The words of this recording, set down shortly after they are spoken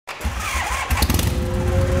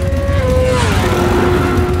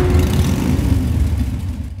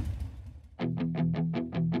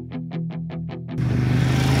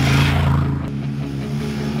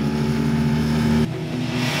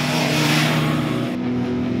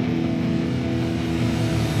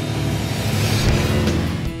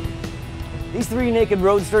three naked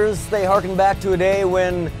roadsters, they harken back to a day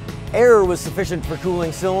when air was sufficient for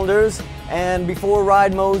cooling cylinders and before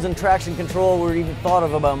ride modes and traction control were even thought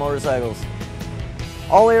of about motorcycles.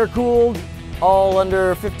 All air cooled, all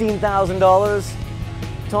under $15,000.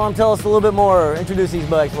 Tom, tell us a little bit more. Introduce these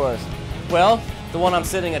bikes for us. Well, the one I'm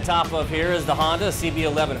sitting atop of here is the Honda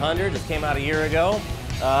CB1100. This came out a year ago.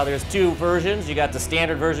 There's two versions. You got the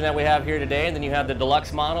standard version that we have here today, and then you have the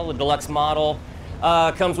deluxe model. The deluxe model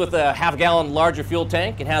comes with a half-gallon larger fuel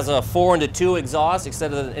tank. It has a 4-into-2 exhaust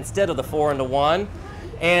instead of the 4-into-1,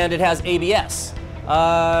 and it has ABS.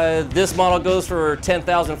 This model goes for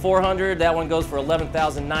 $10,400. That one goes for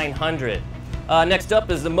 $11,900. Next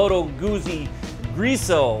up is the Moto Guzzi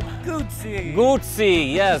Griso. Guzzi.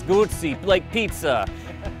 Guzzi, yes, Guzzi, like pizza.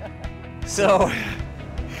 So,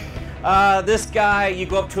 this guy, you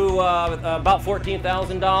go up to about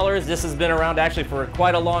 $14,000. This has been around actually for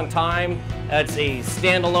quite a long time. It's a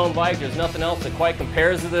standalone bike. There's nothing else that quite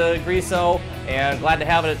compares to the Griso, and glad to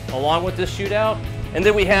have it along with this Shootout. And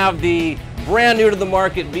then we have the brand new to the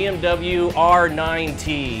market BMW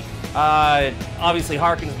R9T. Obviously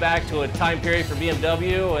harkens back to a time period for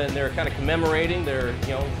BMW, and they're kind of commemorating their,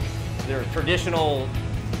 their traditional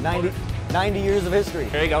 90 years of history.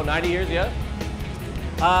 There you go, 90 years, yeah.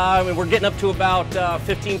 We're getting up to about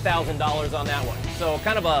 $15,000 on that one. So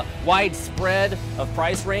kind of a wide spread of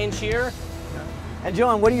price range here. And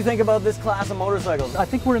John, what do you think about this class of motorcycles? I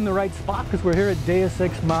think we're in the right spot because we're here at Deus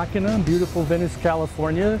Ex Machina, beautiful Venice,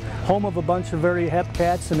 California, home of a bunch of very hep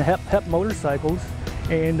cats and hep motorcycles.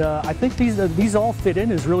 And I think these all fit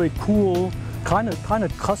in as really cool, kind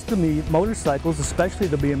of custom-y motorcycles, especially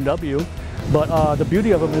the BMW. But the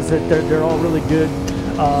beauty of them is that they're all really good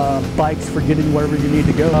bikes for getting wherever you need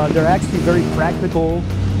to go. They're actually very practical,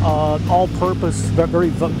 all-purpose, very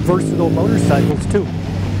versatile motorcycles too.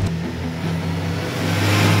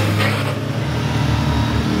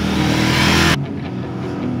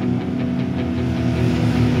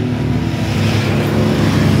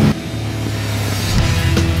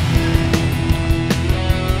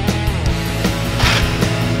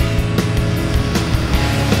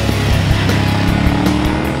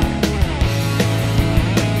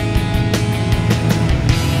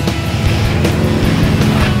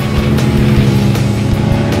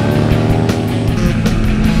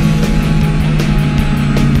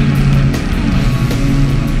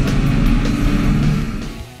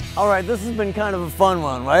 All right, this has been kind of a fun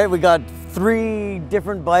one, right? We got three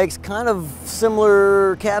different bikes, kind of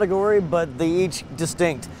similar category, but they each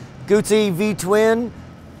distinct. Guzzi V-twin,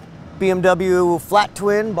 BMW flat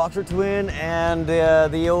twin, boxer twin, and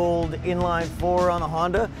the old inline 4 on the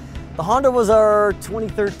Honda. The Honda was our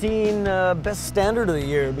 2013 best standard of the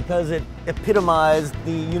year because it epitomized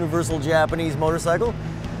the universal Japanese motorcycle.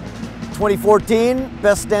 2014,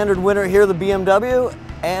 best standard winner here, the BMW.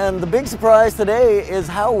 And the big surprise today is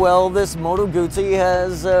how well this Moto Guzzi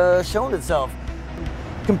has shown itself.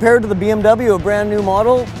 Compared to the BMW, a brand new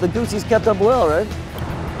model, the Guzzi's kept up well, right?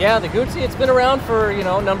 Yeah, the Guzzi, it's been around for,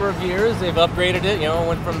 a number of years. They've upgraded it,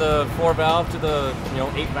 went from the 4-valve to the,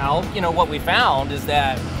 8-valve. What we found is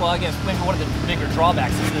that, well, I guess maybe one of the bigger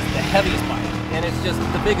drawbacks is this is the heaviest bike, and it's just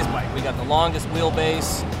the biggest bike. We got the longest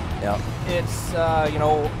wheelbase. Yeah. It's,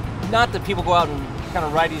 not that people go out and kind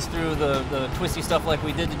of ride these through the twisty stuff like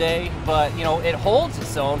we did today, but it holds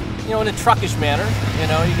its own, in a truckish manner.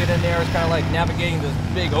 You get in there, it's kind of like navigating this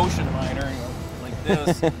big ocean liner, like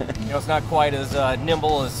this. It's not quite as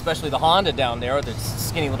nimble as especially the Honda down there with its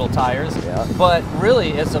skinny little tires. Yeah. But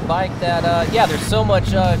really, it's a bike that, yeah, there's so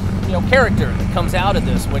much, character that comes out of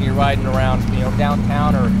this when you're riding around,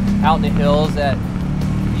 downtown or out in the hills that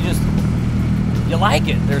you like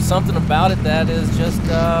it. There's something about it that is just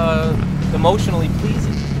emotionally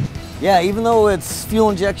pleasing. Yeah, even though its fuel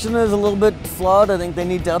injection is a little bit flawed, I think they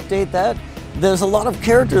need to update that. There's a lot of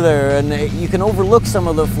character there, and you can overlook some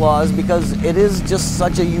of the flaws because it is just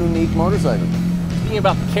such a unique motorcycle. Speaking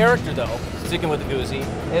about the character though, sticking with the Guzzi,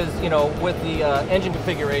 is, with the engine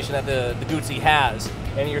configuration that the Guzzi has,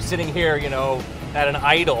 and you're sitting here, at an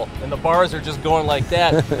idle, and the bars are just going like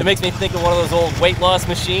that. It makes me think of one of those old weight loss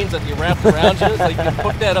machines that you wrap around you. It's like you can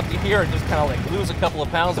hook that up to here and just kind of like lose a couple of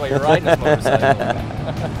pounds while you're riding this motorcycle.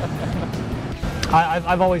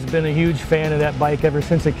 I've always been a huge fan of that bike ever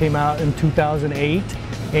since it came out in 2008.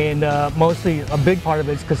 And mostly a big part of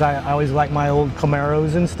it's because I always like my old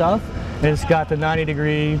Camaros and stuff. And it's got the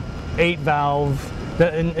 90-degree 8-valve.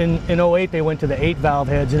 In 08 they went to the 8-valve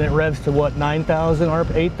heads, and it revs to what, 8,000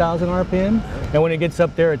 RPM, and when it gets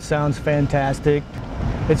up there it sounds fantastic.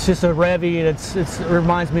 It's just a revvy, and it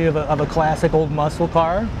reminds me of a classic old muscle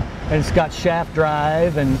car. and it's got shaft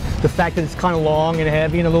drive, and the fact that it's kind of long and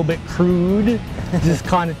heavy and a little bit crude just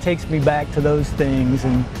kind of takes me back to those things,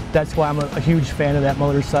 and that's why I'm a huge fan of that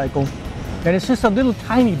motorcycle. And it's just a little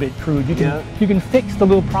tiny bit crude. You can fix the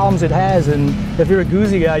little problems it has, and if you're a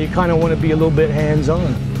Guzzi guy, you kind of want to be a little bit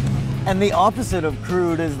hands-on. And the opposite of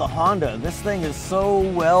crude is the Honda. This thing is so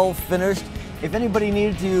well finished. If anybody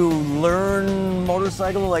needed to learn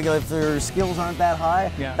motorcycle, like if their skills aren't that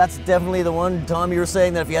high, that's definitely the one. Tom, you were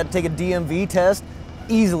saying that if you had to take a DMV test,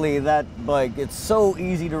 easily that bike. It's so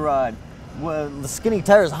easy to ride. Well, the skinny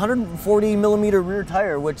tires, 140 millimeter rear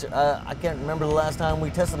tire, which I can't remember the last time we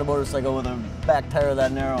tested a motorcycle with a back tire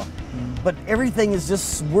that narrow. But everything is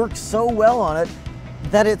just works so well on it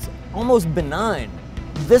that it's almost benign.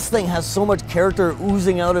 This thing has so much character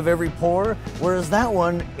oozing out of every pore, whereas that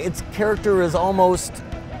one, its character is almost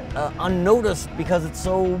unnoticed because it's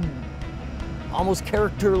so almost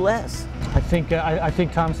characterless. I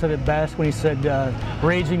think Tom said it best when he said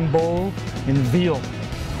raging bull and veal.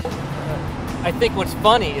 I think what's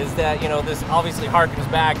funny is that, you know, this obviously harkens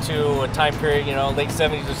back to a time period, you know, late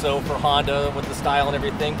 70s or so for Honda with the style and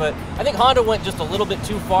everything, but I think Honda went just a little bit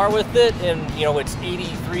too far with it, and, you know, it's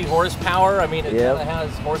 83 horsepower. I mean, it kind of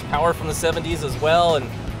has horsepower from the 70s as well, and,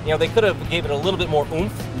 you know, they could have gave it a little bit more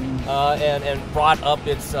oomph and brought up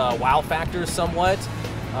its wow factor somewhat.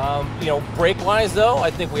 You know, brake-wise, though,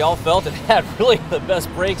 I think we all felt it had really the best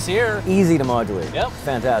brakes here. Easy to modulate. Yep.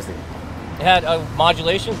 Fantastic. It had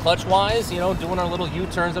modulation, clutch-wise, you know, doing our little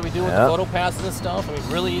U-turns that we do with the photo passes and stuff. I mean,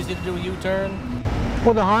 really easy to do a U-turn.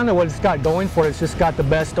 Well, the Honda, what it's got going for it, it's just got the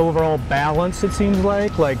best overall balance, it seems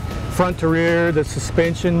like front to rear. The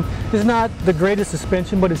suspension is not the greatest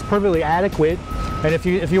suspension, but it's perfectly adequate. And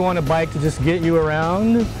if you want a bike to just get you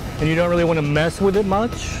around and you don't really want to mess with it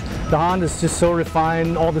much, the Honda's just so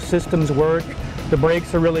refined. All the systems work. The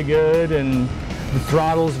brakes are really good, and the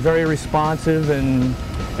throttle's very responsive, and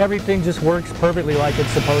everything just works perfectly like it's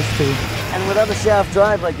supposed to. And without a shaft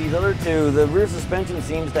drive like these other two, the rear suspension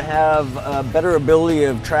seems to have a better ability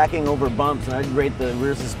of tracking over bumps, and I'd rate the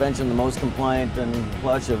rear suspension the most compliant and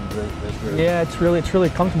plush of this group. Yeah, it's really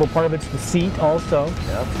comfortable. Part of it's the seat also.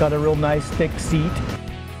 It's got a real nice thick seat.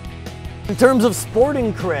 In terms of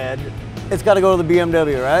sporting cred, it's got to go to the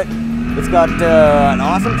BMW, right? It's got an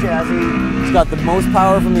awesome chassis. It's got the most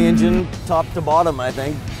power from the engine, top to bottom, I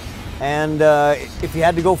think. And if you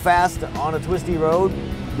had to go fast on a twisty road,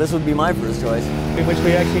 this would be my first choice. Which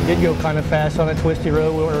we actually did go kind of fast on a twisty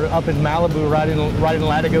road. We were up in Malibu riding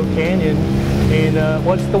Latigo Canyon. And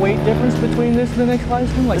what's the weight difference between this and the next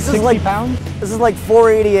highest one? Like 60 pounds? This is like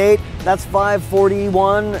 488, that's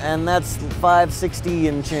 541, and that's 560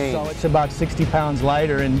 and change. So it's about 60 pounds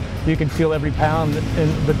lighter, and you can feel every pound.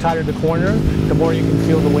 And the tighter the corner, the more you can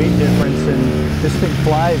feel the weight difference. And this thing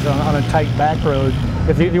flies on a tight back road.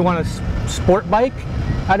 If you want a sport bike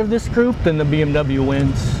out of this group, then the BMW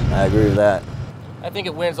wins. I agree with that. I think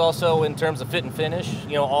it wins also in terms of fit and finish.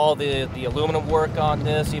 You know, all the aluminum work on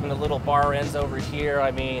this, even the little bar ends over here.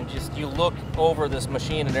 I mean, just you look over this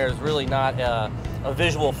machine and there's really not a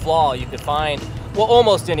visual flaw you could find, well,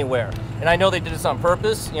 almost anywhere. And I know they did this on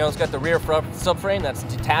purpose. You know, it's got the rear subframe that's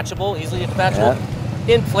detachable, easily detachable.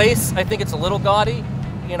 Yeah. In place, I think it's a little gaudy,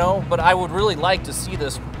 you know, but I would really like to see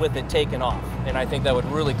this with it taken off. And I think that would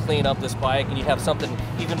really clean up this bike, and you'd have something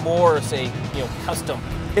even more, say, you know, custom.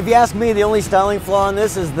 If you ask me, the only styling flaw on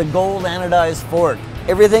this is the gold anodized fork.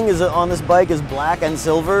 Everything on this bike is black and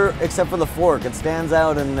silver except for the fork. It stands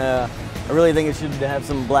out, and I really think it should have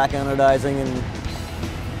some black anodizing.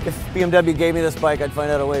 And if BMW gave me this bike, I'd find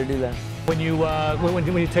out a way to do that. When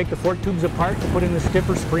you take the fork tubes apart to put in the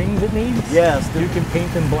stiffer springs it needs, yes, you can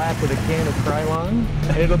paint them black with a can of Krylon,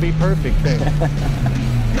 and it'll be perfect.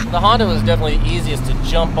 The Honda was definitely the easiest to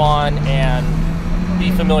jump on and be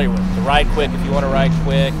familiar with, to ride quick if you want to ride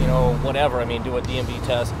quick, you know, whatever. I mean, do a DMV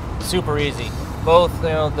test, super easy. Both, you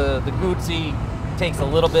know, the Guzzi takes a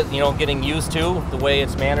little bit, you know, getting used to the way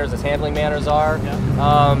its manners, its handling manners are.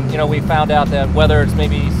 Yeah. You know, we found out that whether it's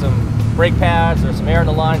maybe some brake pads or some air in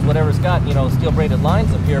the lines, whatever it's got, you know, steel braided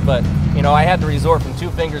lines up here, but, you know, I had to resort from 2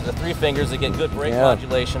 fingers to 3 fingers to get good brake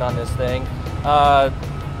modulation on this thing.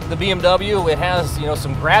 The BMW, it has, you know,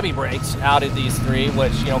 some grabby brakes out of these 3,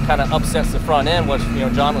 which, you know, kind of upsets the front end, which, you know,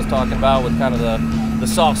 John was talking about with kind of the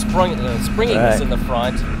soft springiness in the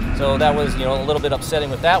front. So that was, you know, a little bit upsetting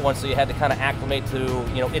with that one, so you had to kind of acclimate to,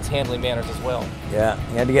 you know, its handling manners as well. Yeah,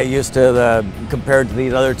 you had to get used to compared to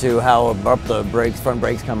these other two, how abrupt the front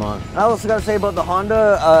brakes come on. I also got to say about the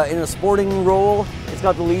Honda, in a sporting role, it's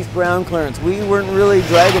got the least ground clearance. We weren't really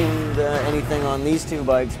dragging anything on these 2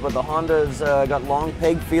 bikes, but the Honda's got long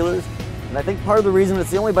peg feelers, And I think part of the reason it's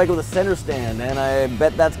the only bike with a center stand, and I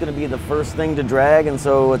bet that's going to be the first thing to drag, and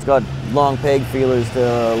so it's got long peg feelers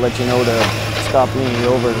to let you know to stop leaning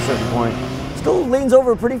over at a certain point. Still leans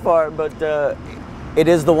over pretty far, but it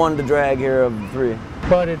is the one to drag here of the three.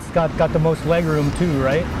 But it's got the most leg room too,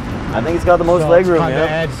 right? I think it's got the most leg room, kind of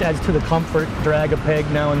yeah. adds to the comfort, drag a peg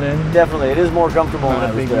now and then. Definitely, it is more comfortable in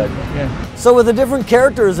that respect. Yeah. So with the different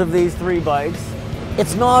characters of these three bikes,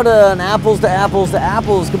 it's not an apples to apples to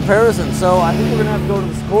apples comparison. So I think we're gonna have to go to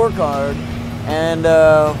the scorecard and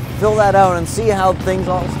fill that out and see how things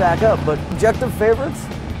all stack up. But objective favorites,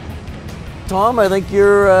 Tom, I think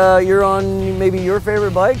you're on maybe your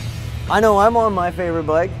favorite bike. I know I'm on my favorite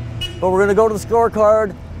bike, but we're gonna go to the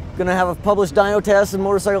scorecard. Gonna have a published dyno test on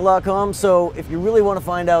Motorcycle.com. So if you really want to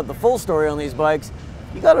find out the full story on these bikes,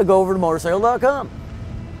 you gotta go over to Motorcycle.com.